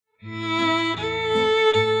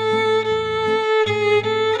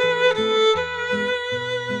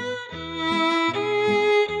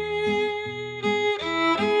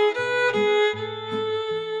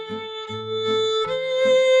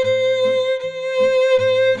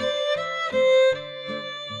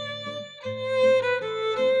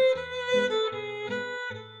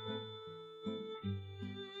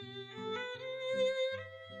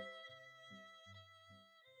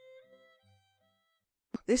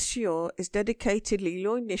this shiur is dedicated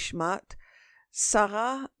L'ilui Nishmat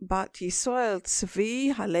Sarah Bat Yisrael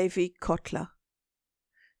Tzvi Halevi Kotler.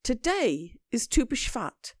 Today is Tu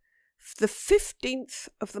B'Shvat, the 15th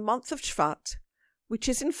of the month of Shvat, which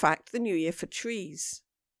is in fact the New Year for trees.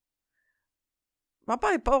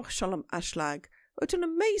 Rabbi Baruch Shalom Ashlag wrote an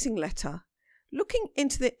amazing letter looking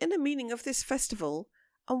into the inner meaning of this festival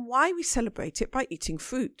and why we celebrate it by eating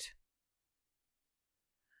fruit.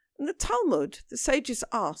 In the Talmud, the sages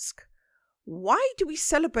ask, why do we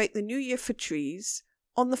celebrate the New Year for trees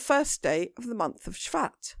on the first day of the month of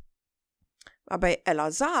Shvat? Rabbi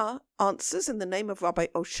Elazar answers in the name of Rabbi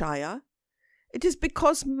Oshaya, it is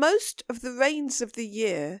because most of the rains of the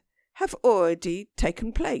year have already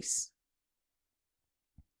taken place.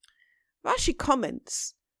 Rashi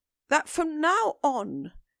comments that from now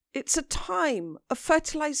on, it's a time of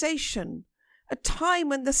fertilization, a time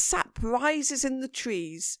when the sap rises in the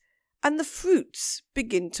trees and the fruits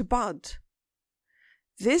begin to bud.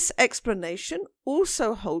 This explanation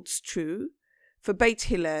also holds true for Beit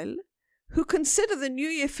Hillel, who consider the New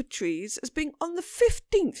Year for trees as being on the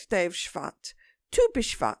 15th day of Shvat, Tu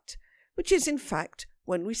B'Shvat, which is in fact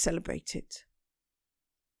when we celebrate it.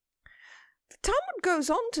 The Talmud goes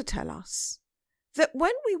on to tell us that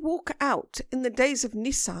when we walk out in the days of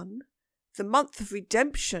Nisan, the month of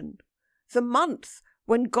redemption, the month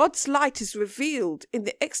when God's light is revealed in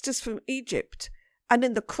the Exodus from Egypt and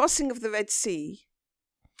in the crossing of the Red Sea,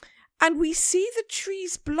 and we see the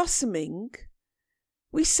trees blossoming,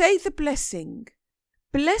 we say the blessing,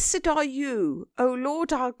 Blessed are you, O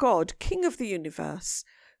Lord our God, King of the universe,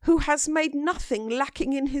 who has made nothing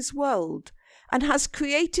lacking in his world, and has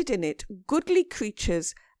created in it goodly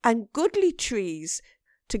creatures and goodly trees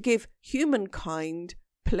to give humankind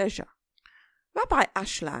pleasure. Rabbi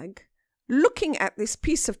Ashlag, looking at this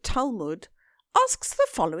piece of Talmud, asks the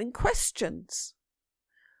following questions.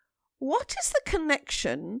 What is the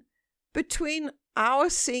connection between our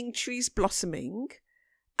seeing trees blossoming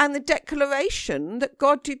and the declaration that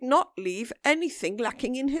God did not leave anything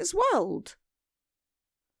lacking in his world?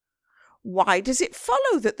 Why does it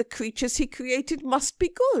follow that the creatures he created must be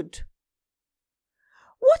good?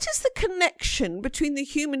 What is the connection between the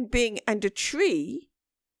human being and a tree?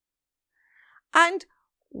 And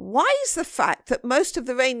why is the fact that most of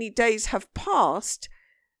the rainy days have passed,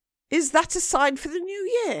 is that a sign for the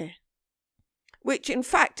new year? Which in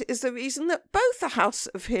fact is the reason that both the house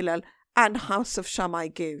of Hillel and house of Shammai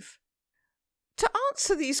give. To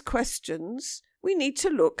answer these questions, we need to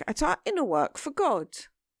look at our inner work for God.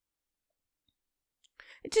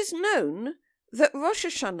 It is known that Rosh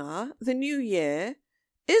Hashanah, the new year,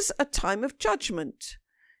 is a time of judgment,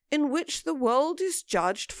 in which the world is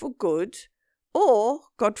judged for good, or,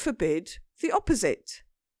 God forbid, the opposite.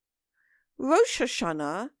 Rosh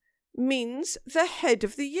Hashanah means the head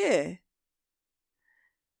of the year.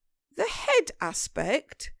 The head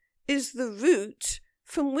aspect is the root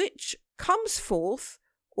from which comes forth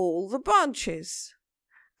all the branches,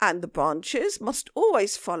 and the branches must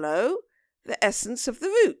always follow the essence of the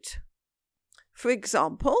root. For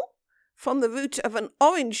example, from the root of an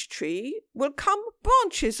orange tree will come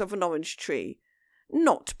branches of an orange tree,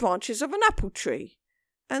 not branches of an apple tree,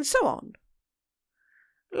 and so on.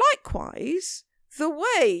 Likewise, the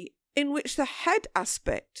way in which the head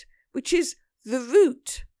aspect, which is the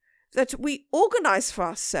root that we organize for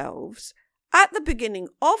ourselves at the beginning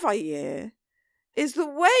of our year, is the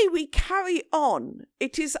way we carry on.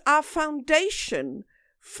 It is our foundation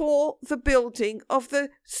for the building of the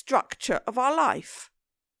structure of our life.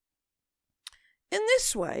 In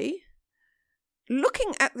this way,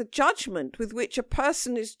 looking at the judgment with which a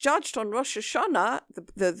person is judged on Rosh Hashanah,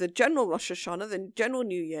 the general Rosh Hashanah, the general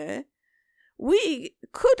New Year, we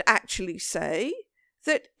could actually say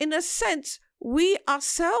that in a sense we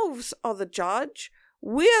ourselves are the judge,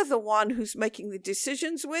 we're the one who's making the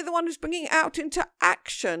decisions, we're the one who's bringing it out into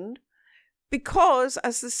action, because,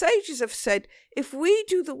 as the sages have said, if we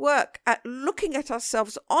do the work at looking at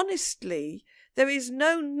ourselves honestly, there is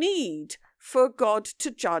no need for God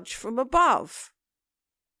to judge from above.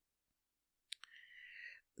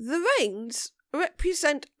 The rains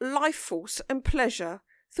represent life force and pleasure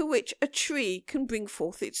through which a tree can bring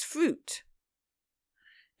forth its fruit.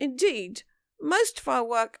 Indeed, most of our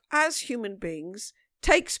work as human beings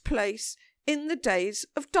takes place in the days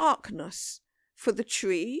of darkness, for the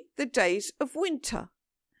tree, the days of winter.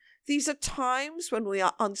 These are times when we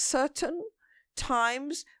are uncertain,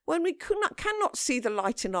 times when we cannot see the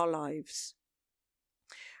light in our lives.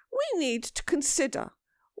 We need to consider,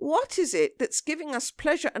 what is it that's giving us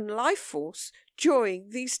pleasure and life force during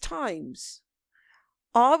these times?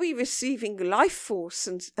 Are we receiving life force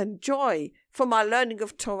and joy from our learning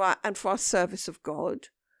of Torah and for our service of God?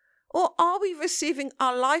 Or are we receiving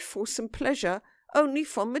our life force and pleasure only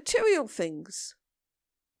from material things?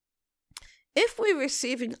 If we're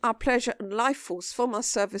receiving our pleasure and life force from our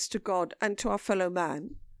service to God and to our fellow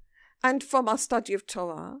man, and from our study of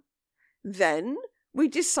Torah, then we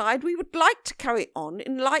decide we would like to carry on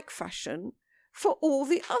in like fashion for all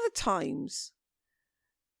the other times.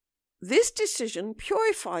 This decision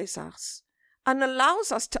purifies us and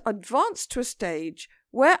allows us to advance to a stage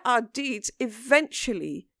where our deeds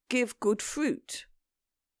eventually give good fruit.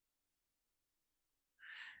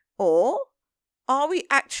 Or are we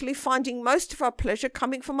actually finding most of our pleasure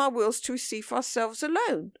coming from our wills to receive for ourselves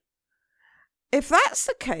alone? If that's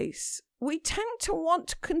the case, we tend to want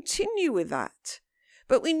to continue with that,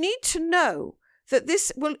 but we need to know that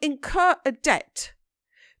this will incur a debt,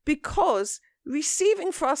 because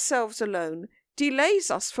receiving for ourselves alone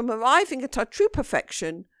delays us from arriving at our true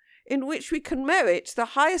perfection, in which we can merit the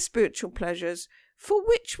higher spiritual pleasures for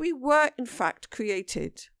which we were in fact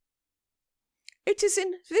created. It is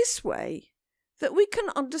in this way that we can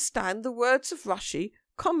understand the words of Rashi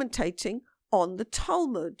commentating on the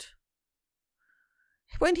Talmud.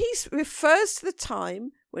 When he refers to the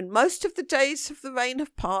time when most of the days of the rain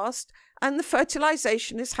have passed and the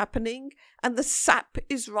fertilization is happening and the sap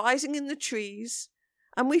is rising in the trees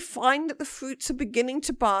and we find that the fruits are beginning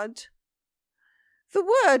to bud, the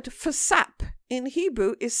word for sap in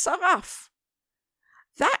Hebrew is saraf.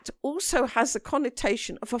 That also has the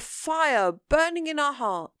connotation of a fire burning in our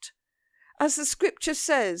heart. As the scripture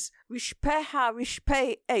says, Rishpeha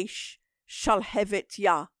rishpei eish shalhevet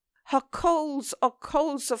yah. Her coals are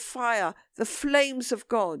coals of fire, the flames of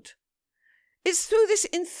God. It's through this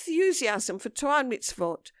enthusiasm for Torah and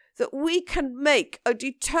mitzvot that we can make a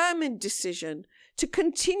determined decision to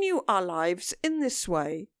continue our lives in this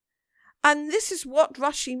way. And this is what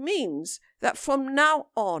Rashi means, that from now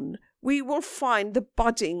on we will find the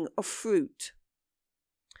budding of fruit.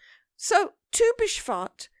 So, Tu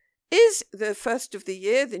B'Shvat is the first of the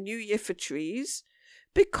year, the new year for trees,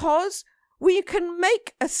 because we can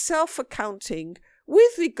make a self-accounting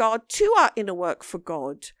with regard to our inner work for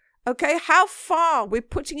God. Okay, how far we're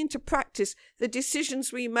putting into practice the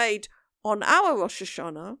decisions we made on our Rosh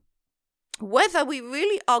Hashanah, whether we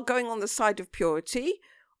really are going on the side of purity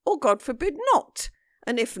or, God forbid, not.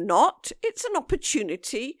 And if not, it's an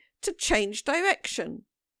opportunity to change direction.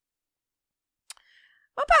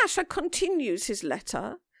 Rabbi Asher continues his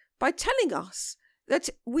letter by telling us that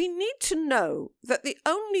we need to know that the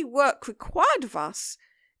only work required of us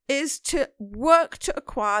is to work to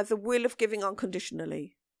acquire the will of giving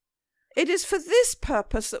unconditionally. It is for this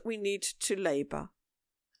purpose that we need to labour.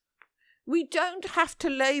 We don't have to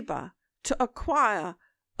labour to acquire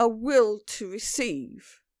a will to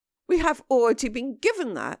receive. We have already been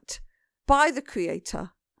given that by the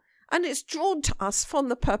Creator, and it's drawn to us from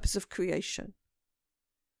the purpose of creation.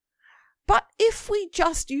 But if we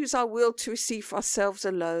just use our will to receive for ourselves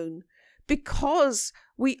alone, because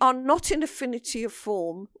we are not in affinity of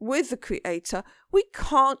form with the Creator, we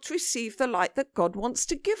can't receive the light that God wants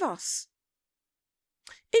to give us.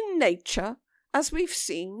 In nature, as we've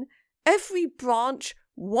seen, every branch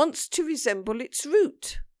wants to resemble its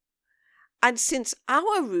root. And since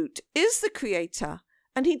our root is the Creator,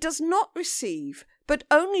 and He does not receive, but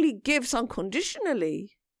only gives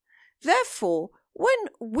unconditionally, therefore, when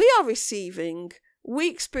we are receiving, we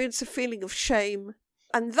experience a feeling of shame,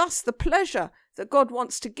 and thus the pleasure that God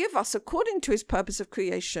wants to give us according to His purpose of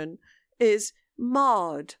creation is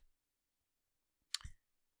marred.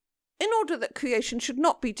 In order that creation should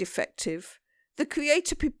not be defective, the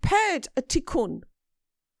Creator prepared a tikkun.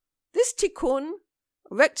 This tikkun,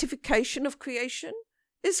 rectification of creation,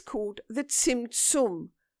 is called the tzimtzum,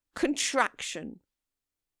 contraction.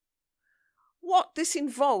 What this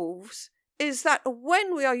involves is that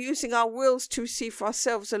when we are using our wills to receive for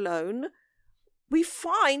ourselves alone, we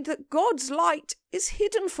find that God's light is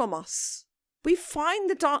hidden from us. We find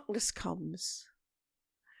the darkness comes.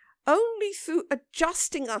 Only through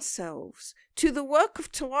adjusting ourselves to the work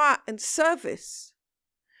of Torah and service,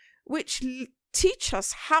 which teach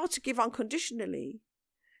us how to give unconditionally,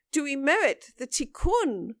 do we merit the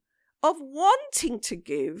tikkun of wanting to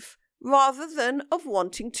give rather than of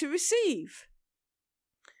wanting to receive.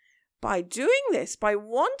 By doing this, by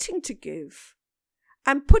wanting to give,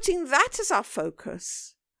 and putting that as our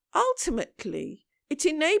focus, ultimately it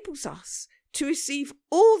enables us to receive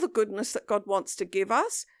all the goodness that God wants to give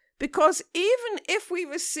us, because even if we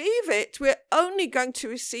receive it, we're only going to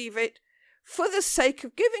receive it for the sake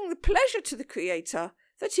of giving the pleasure to the Creator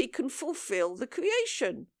that He can fulfill the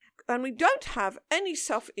creation. And we don't have any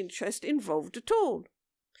self-interest involved at all.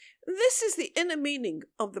 This is the inner meaning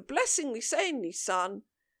of the blessing we say in Nisan.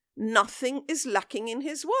 Nothing is lacking in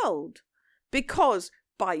his world, because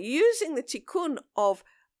by using the tikkun of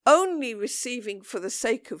only receiving for the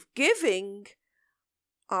sake of giving,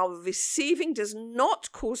 our receiving does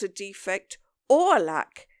not cause a defect or a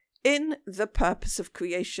lack in the purpose of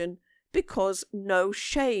creation, because no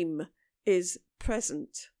shame is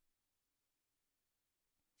present.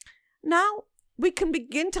 Now we can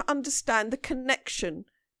begin to understand the connection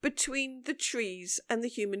between the trees and the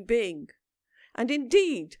human being. And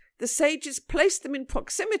indeed, the sages placed them in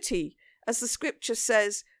proximity, as the scripture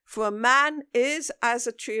says, for a man is as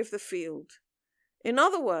a tree of the field. In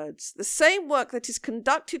other words, the same work that is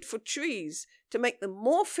conducted for trees to make them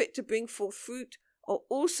more fit to bring forth fruit are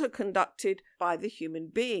also conducted by the human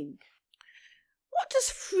being. What does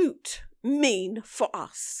fruit mean for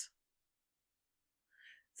us?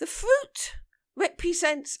 The fruit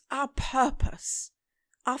represents our purpose,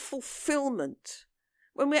 our fulfillment,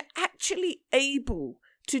 when we're actually able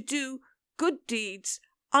to do good deeds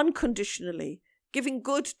unconditionally, giving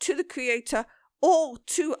good to the Creator or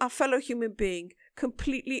to our fellow human being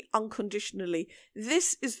completely unconditionally.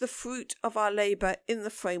 This is the fruit of our labour in the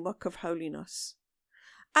framework of holiness.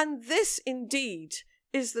 And this indeed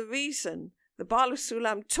is the reason the Baal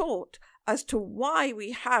Sulam taught as to why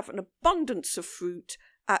we have an abundance of fruit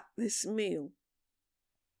at this meal.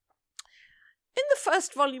 In the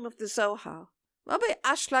first volume of the Zohar, Rabbi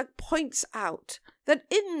Ashlag points out that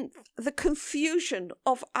in the confusion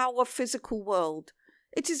of our physical world,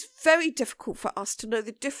 it is very difficult for us to know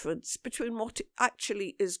the difference between what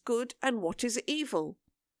actually is good and what is evil.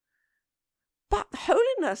 But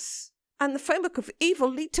holiness and the framework of evil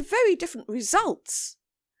lead to very different results,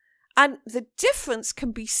 and the difference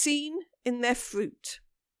can be seen in their fruit.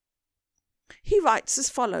 He writes as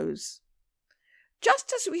follows: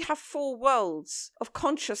 just as we have four worlds of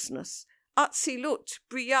consciousness, Atzilut,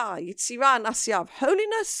 Bria, Yitzira, and Asyav,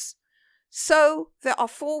 holiness, so there are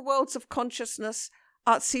four worlds of consciousness,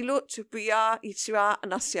 Atzilut, Bria, Yitzira,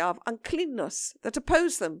 and Asyav, uncleanness, that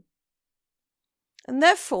oppose them. And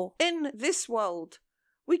therefore, in this world,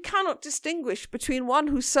 we cannot distinguish between one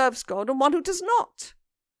who serves God and one who does not.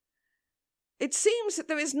 It seems that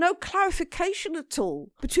there is no clarification at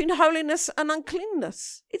all between holiness and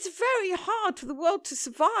uncleanness. It's very hard for the world to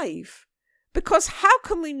survive, because how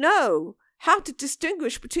can we know how to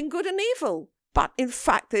distinguish between good and evil? But in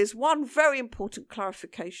fact, there's one very important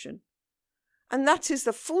clarification, and that is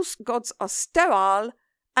the false gods are sterile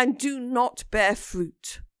and do not bear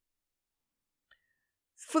fruit.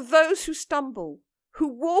 For those who stumble, who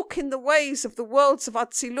walk in the ways of the worlds of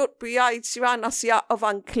Atzilut, Bria, Yitzira, and Asiyah, of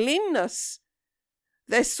uncleanness,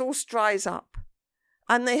 their source dries up,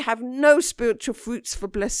 and they have no spiritual fruits for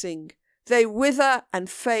blessing. They wither and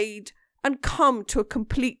fade and come to a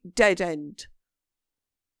complete dead end.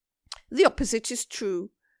 The opposite is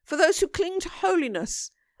true for those who cling to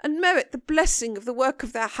holiness and merit the blessing of the work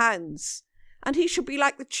of their hands, and he shall be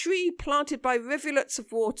like the tree planted by rivulets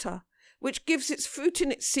of water, which gives its fruit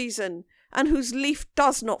in its season, and whose leaf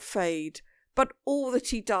does not fade, but all that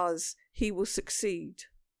he does, he will succeed.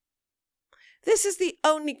 This is the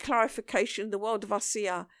only clarification in the world of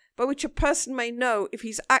Asiyah by which a person may know if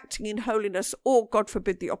he's acting in holiness or, God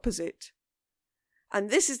forbid, the opposite.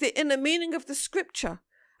 And this is the inner meaning of the scripture.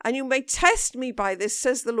 And you may test me by this,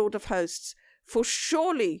 says the Lord of hosts, for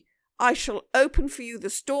surely I shall open for you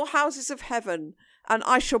the storehouses of heaven, and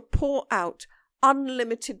I shall pour out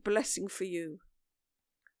unlimited blessing for you.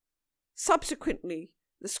 Subsequently,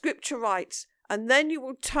 the scripture writes, and then you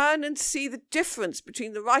will turn and see the difference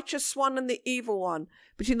between the righteous one and the evil one,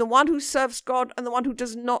 between the one who serves God and the one who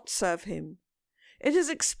does not serve him. It is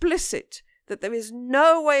explicit that there is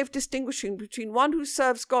no way of distinguishing between one who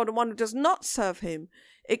serves God and one who does not serve him,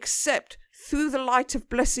 except through the light of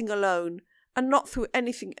blessing alone, and not through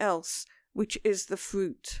anything else, which is the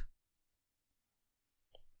fruit.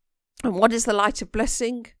 And what is the light of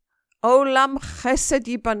blessing? Olam chesed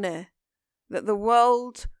yibaneh, that the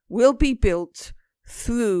world will be built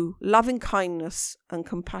through loving kindness and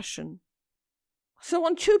compassion. So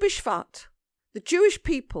on Tu B'Shvat, the Jewish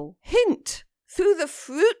people hint through the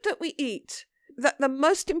fruit that we eat that the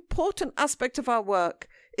most important aspect of our work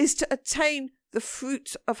is to attain the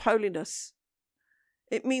fruit of holiness.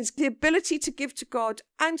 It means the ability to give to God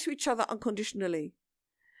and to each other unconditionally.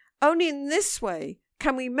 Only in this way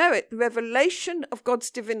can we merit the revelation of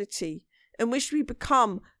God's divinity, in which we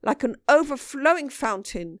become like an overflowing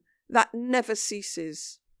fountain that never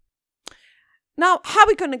ceases. Now, how are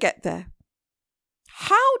we going to get there?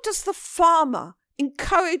 How does the farmer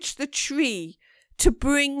encourage the tree to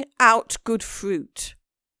bring out good fruit?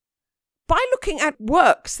 by looking at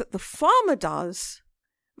works that the farmer does,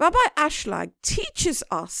 Rabbi Ashlag teaches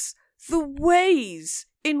us the ways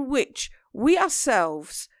in which we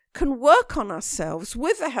ourselves can work on ourselves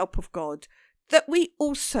with the help of God, that we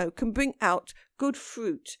also can bring out good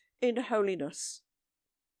fruit in holiness.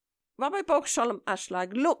 Rabbi Baruch Shalom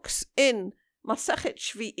Ashlag looks in Masechet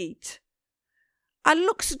Shvi'it and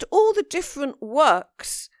looks at all the different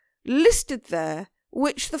works listed there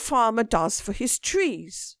which the farmer does for his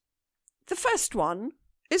trees. The first one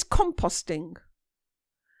is composting.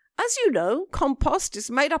 As you know, compost is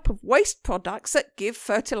made up of waste products that give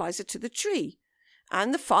fertilizer to the tree,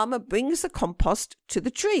 and the farmer brings the compost to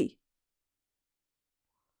the tree.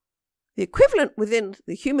 The equivalent within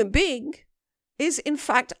the human being is, in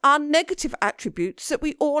fact, our negative attributes that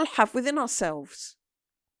we all have within ourselves.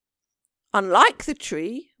 Unlike the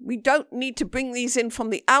tree, we don't need to bring these in from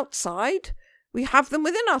the outside. We have them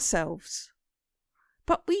within ourselves.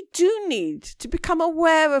 But we do need to become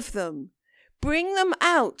aware of them, bring them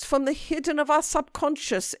out from the hidden of our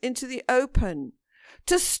subconscious into the open,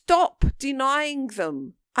 to stop denying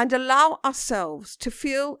them and allow ourselves to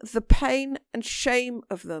feel the pain and shame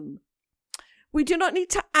of them. We do not need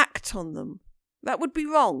to act on them. That would be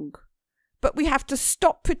wrong. But we have to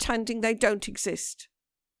stop pretending they don't exist.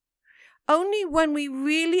 Only when we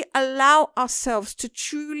really allow ourselves to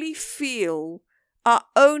truly feel our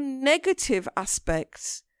own negative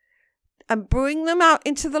aspects and bring them out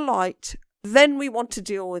into the light, then we want to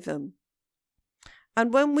deal with them.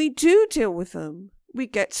 And when we do deal with them, we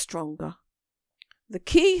get stronger. The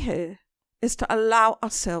key here is to allow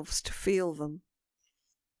ourselves to feel them.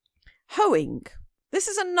 Hoeing. This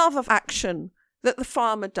is another action that the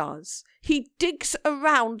farmer does. He digs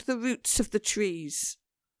around the roots of the trees.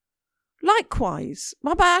 Likewise,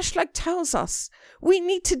 Rabbi Ashlag tells us we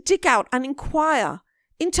need to dig out and inquire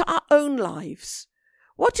into our own lives.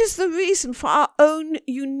 What is the reason for our own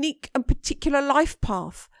unique and particular life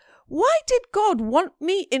path? Why did God want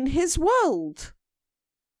me in his world?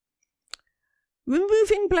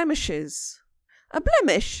 Removing blemishes. A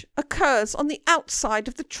blemish occurs on the outside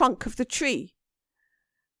of the trunk of the tree.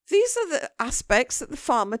 These are the aspects that the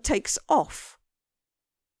farmer takes off.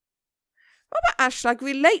 Rabbi Ashlag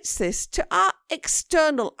relates this to our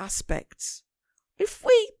external aspects. If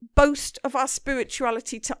we boast of our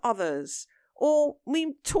spirituality to others, or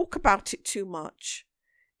we talk about it too much,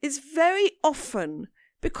 it's very often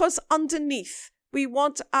because underneath we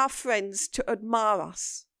want our friends to admire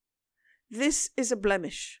us. This is a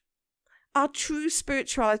blemish. Our true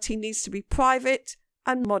spirituality needs to be private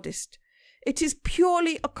and modest. It is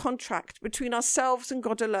purely a contract between ourselves and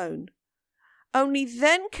God alone. Only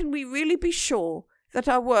then can we really be sure that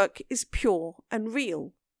our work is pure and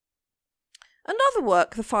real. Another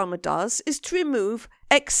work the farmer does is to remove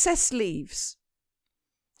excess leaves.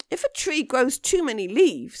 If a tree grows too many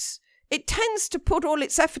leaves, it tends to put all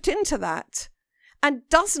its effort into that and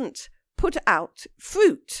doesn't put out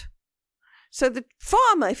fruit. So the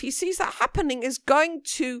farmer, if he sees that happening, is going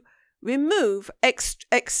to remove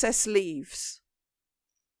excess leaves.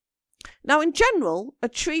 Now, in general, a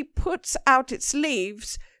tree puts out its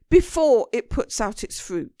leaves before it puts out its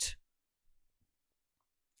fruit.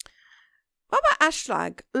 Rabbi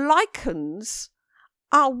Ashlag likens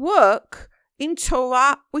our work in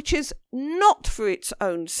Torah, which is not for its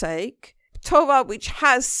own sake, Torah which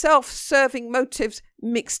has self-serving motives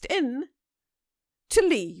mixed in, to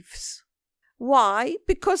leaves. Why?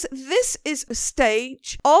 Because this is a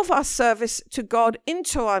stage of our service to God in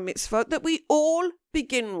Torah mitzvot that we all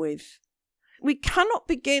begin with. We cannot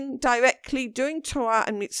begin directly doing Torah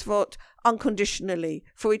and mitzvot unconditionally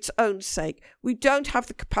for its own sake. We don't have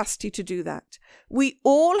the capacity to do that. We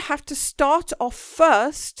all have to start off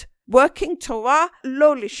first working Torah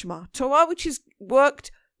lo lishma, Torah which is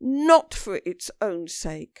worked not for its own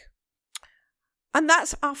sake. And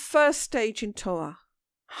that's our first stage in Torah.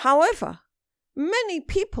 However, many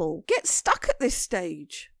people get stuck at this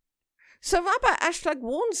stage. So Rabbi Ashlag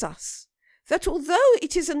warns us that although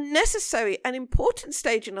it is a necessary and important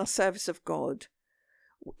stage in our service of God,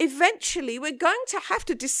 eventually we're going to have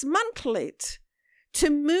to dismantle it to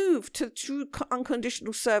move to true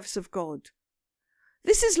unconditional service of God.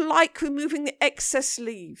 This is like removing the excess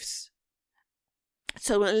leaves.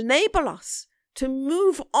 So it will enable us to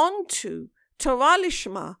move on to Torah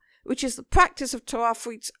Lishma, which is the practice of Torah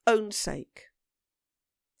for its own sake.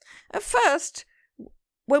 At first,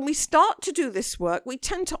 when we start to do this work, we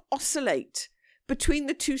tend to oscillate between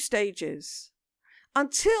the two stages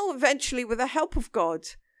until eventually, with the help of God,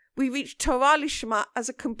 we reach Torah Lishma as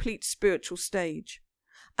a complete spiritual stage.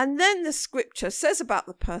 And then the scripture says about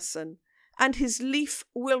the person, and his leaf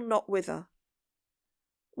will not wither.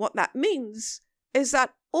 What that means is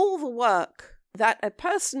that all the work that a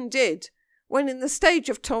person did when in the stage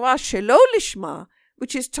of Torah shelo lishma,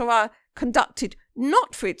 which is Torah conducted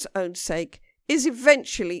not for its own sake, is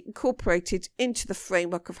eventually incorporated into the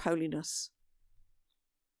framework of holiness.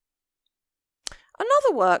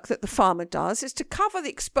 Another work that the farmer does is to cover the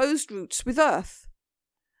exposed roots with earth.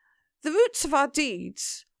 The roots of our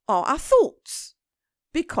deeds are our thoughts,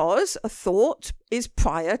 because a thought is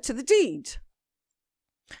prior to the deed.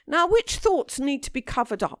 Now, which thoughts need to be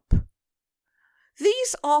covered up?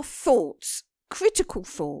 These are thoughts, critical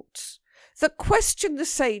thoughts, that question the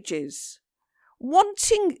sages,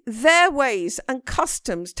 wanting their ways and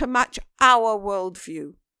customs to match our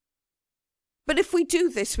worldview. But if we do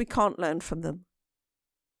this, we can't learn from them.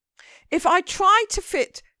 If I try to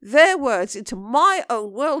fit their words into my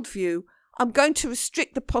own worldview, I'm going to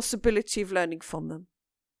restrict the possibility of learning from them.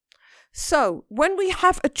 So, when we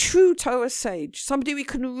have a true Torah sage, somebody we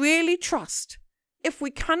can really trust, if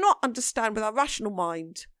we cannot understand with our rational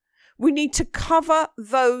mind, we need to cover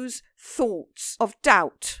those thoughts of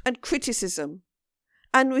doubt and criticism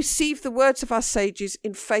and receive the words of our sages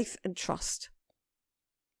in faith and trust.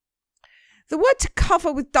 The word to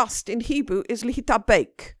cover with dust in Hebrew is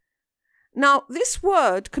lihitabek. Now, this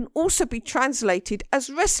word can also be translated as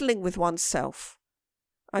wrestling with oneself.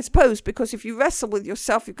 I suppose because if you wrestle with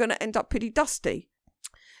yourself, you're going to end up pretty dusty.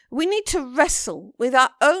 We need to wrestle with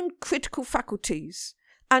our own critical faculties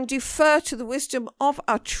and defer to the wisdom of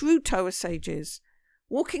our true Torah sages,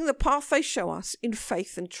 walking the path they show us in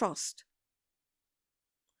faith and trust.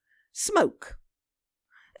 Smoke.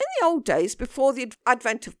 In the old days, before the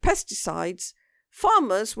advent of pesticides,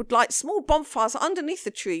 farmers would light small bonfires underneath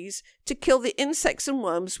the trees to kill the insects and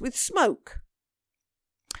worms with smoke.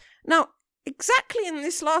 Now, exactly in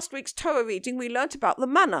this last week's Torah reading, we learnt about the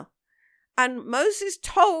manna. And Moses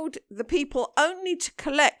told the people only to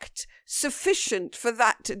collect sufficient for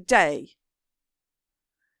that day.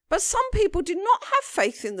 But some people did not have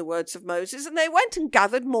faith in the words of Moses, and they went and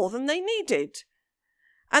gathered more than they needed.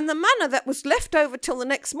 And the manna that was left over till the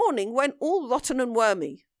next morning went all rotten and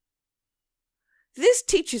wormy. This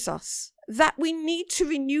teaches us that we need to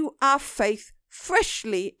renew our faith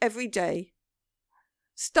freshly every day,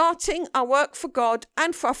 starting our work for God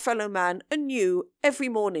and for our fellow man anew every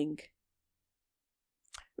morning.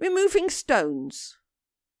 Removing stones.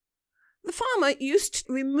 The farmer used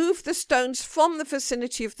to remove the stones from the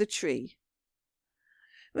vicinity of the tree.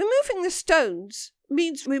 Removing the stones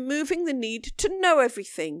means removing the need to know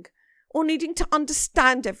everything or needing to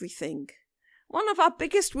understand everything. One of our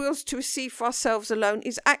biggest wills to receive for ourselves alone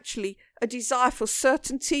is actually a desire for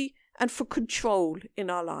certainty and for control in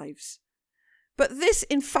our lives. But this,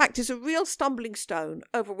 in fact, is a real stumbling stone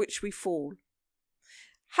over which we fall.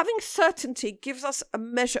 Having certainty gives us a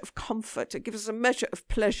measure of comfort. It gives us a measure of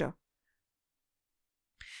pleasure.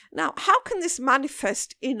 Now, how can this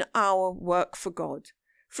manifest in our work for God?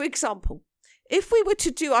 For example, if we were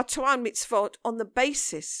to do our Torah and mitzvot on the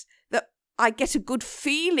basis that I get a good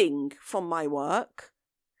feeling from my work,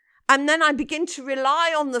 and then I begin to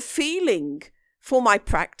rely on the feeling for my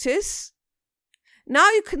practice, now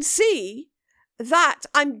you can see that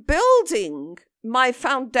I'm building my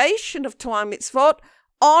foundation of Torah and mitzvot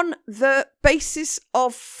on the basis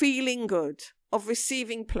of feeling good, of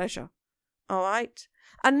receiving pleasure, all right?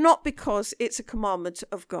 And not because it's a commandment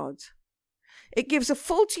of God. It gives a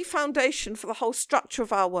faulty foundation for the whole structure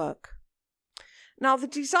of our work. Now, the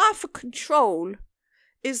desire for control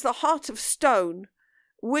is the heart of stone,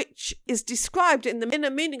 which is described in the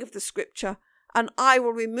inner meaning of the scripture, and I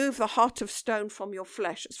will remove the heart of stone from your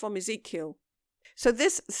flesh. It's from Ezekiel. So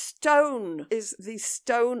this stone is the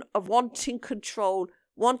stone of wanting control,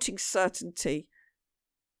 wanting certainty.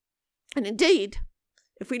 And indeed,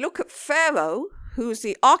 if we look at Pharaoh, who is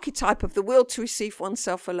the archetype of the will to receive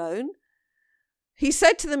oneself alone, he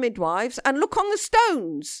said to the midwives, and look on the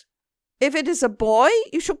stones. If it is a boy,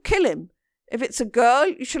 you shall kill him. If it's a girl,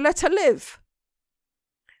 you shall let her live.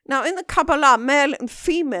 Now, in the Kabbalah, male and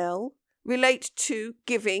female relate to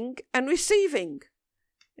giving and receiving.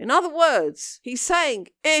 In other words, he's saying,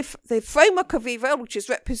 if the framework of evil, which is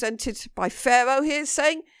represented by Pharaoh here, is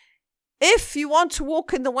saying, if you want to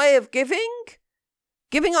walk in the way of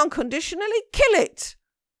giving unconditionally, kill it.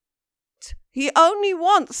 He only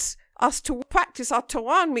wants us to practice our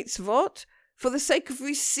Torah and mitzvot for the sake of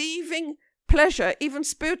receiving pleasure, even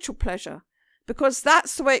spiritual pleasure, because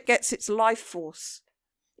that's the way it gets its life force.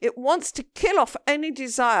 It wants to kill off any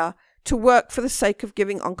desire to work for the sake of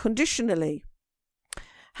giving unconditionally.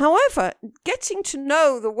 However, getting to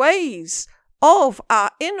know the ways of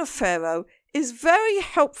our inner Pharaoh is very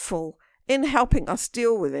helpful in helping us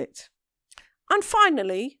deal with it. And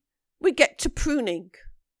finally, we get to pruning.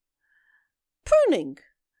 Pruning.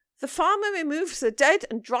 The farmer removes the dead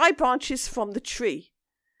and dry branches from the tree.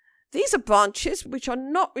 These are branches which are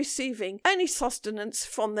not receiving any sustenance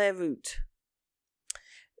from their root.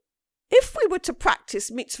 If we were to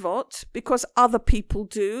practice mitzvot because other people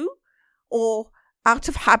do, or out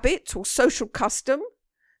of habit or social custom,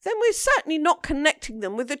 then we're certainly not connecting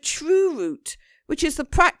them with the true root, which is the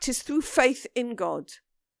practice through faith in God.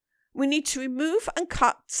 We need to remove and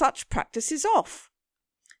cut such practices off.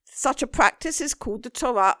 Such a practice is called the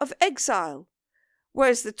Torah of exile,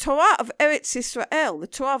 whereas the Torah of Eretz Israel, the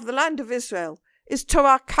Torah of the land of Israel, is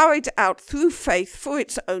Torah carried out through faith for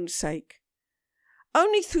its own sake.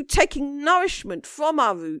 Only through taking nourishment from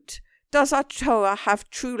our root does our Torah have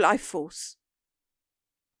true life force.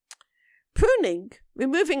 Pruning,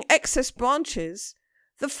 removing excess branches,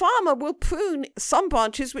 the farmer will prune some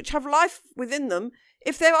branches which have life within them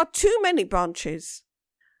if there are too many branches.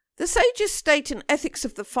 The sages state in Ethics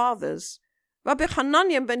of the Fathers, Rabbi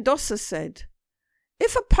Hananiah ben Dosa said,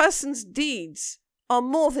 if a person's deeds are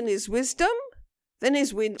more than his wisdom, then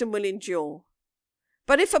his wisdom will endure.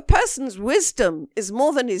 But if a person's wisdom is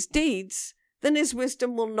more than his deeds, then his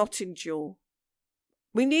wisdom will not endure.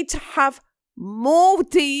 We need to have more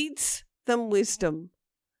deeds than wisdom.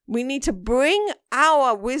 We need to bring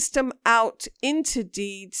our wisdom out into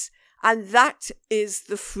deeds, and that is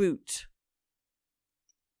the fruit.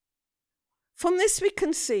 From this we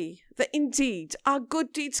can see that indeed our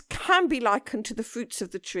good deeds can be likened to the fruits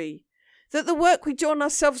of the tree, that the work we do on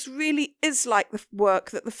ourselves really is like the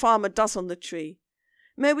work that the farmer does on the tree.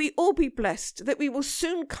 May we all be blessed that we will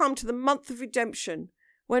soon come to the month of redemption,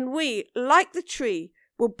 when we, like the tree,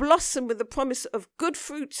 will blossom with the promise of good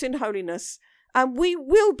fruits in holiness, and we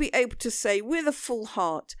will be able to say with a full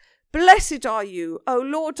heart, Blessed are you, O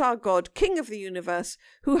Lord our God, King of the universe,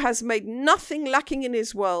 who has made nothing lacking in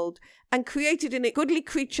his world, and created in it goodly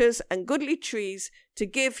creatures and goodly trees to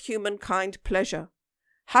give humankind pleasure.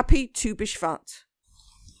 Happy Tu B'Shvat.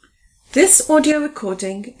 This audio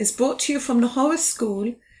recording is brought to you from the Nahora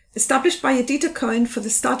School, established by Yedida Cohen for the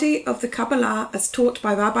study of the Kabbalah as taught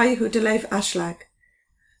by Rabbi Yehuda Leib Ashlag.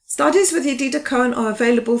 Studies with Yedida Cohen are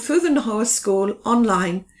available through the Nahora School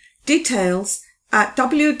online. Details at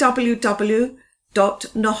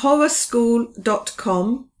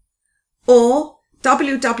www.nahoraschool.com or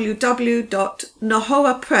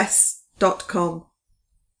www.nahorapress.com.